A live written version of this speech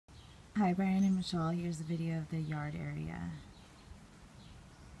Hi, Brian and Michelle. Here's a video of the yard area.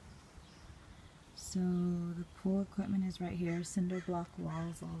 So the pool equipment is right here. Cinder block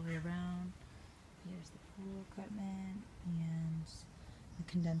walls all the way around. Here's the pool equipment and the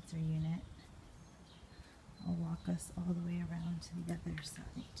condenser unit. I'll walk us all the way around to the other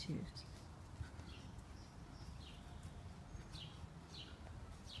side too.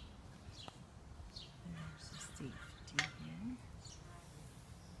 There's the safety here.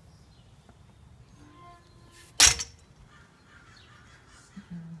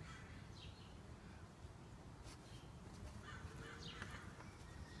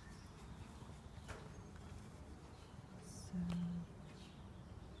 So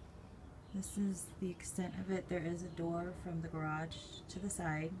this is the extent of it. There is a door from the garage to the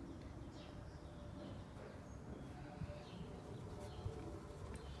side.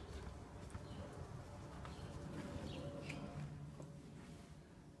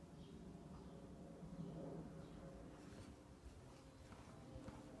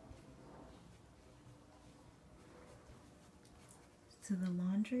 So the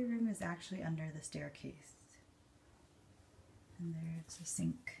laundry room is actually under the staircase. And there's a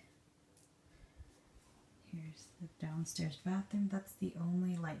sink. Here's the downstairs bathroom. That's the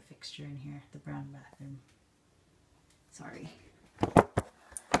only light fixture in here, the brown bathroom. Sorry.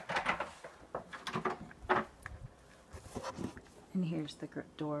 And here's the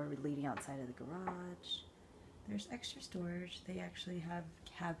door leading outside of the garage. There's extra storage. They actually have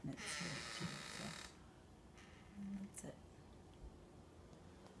cabinets here too. So that's it.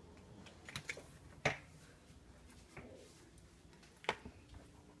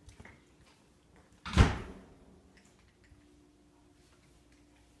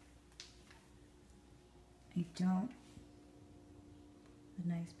 The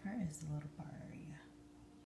nice part is the little bar area.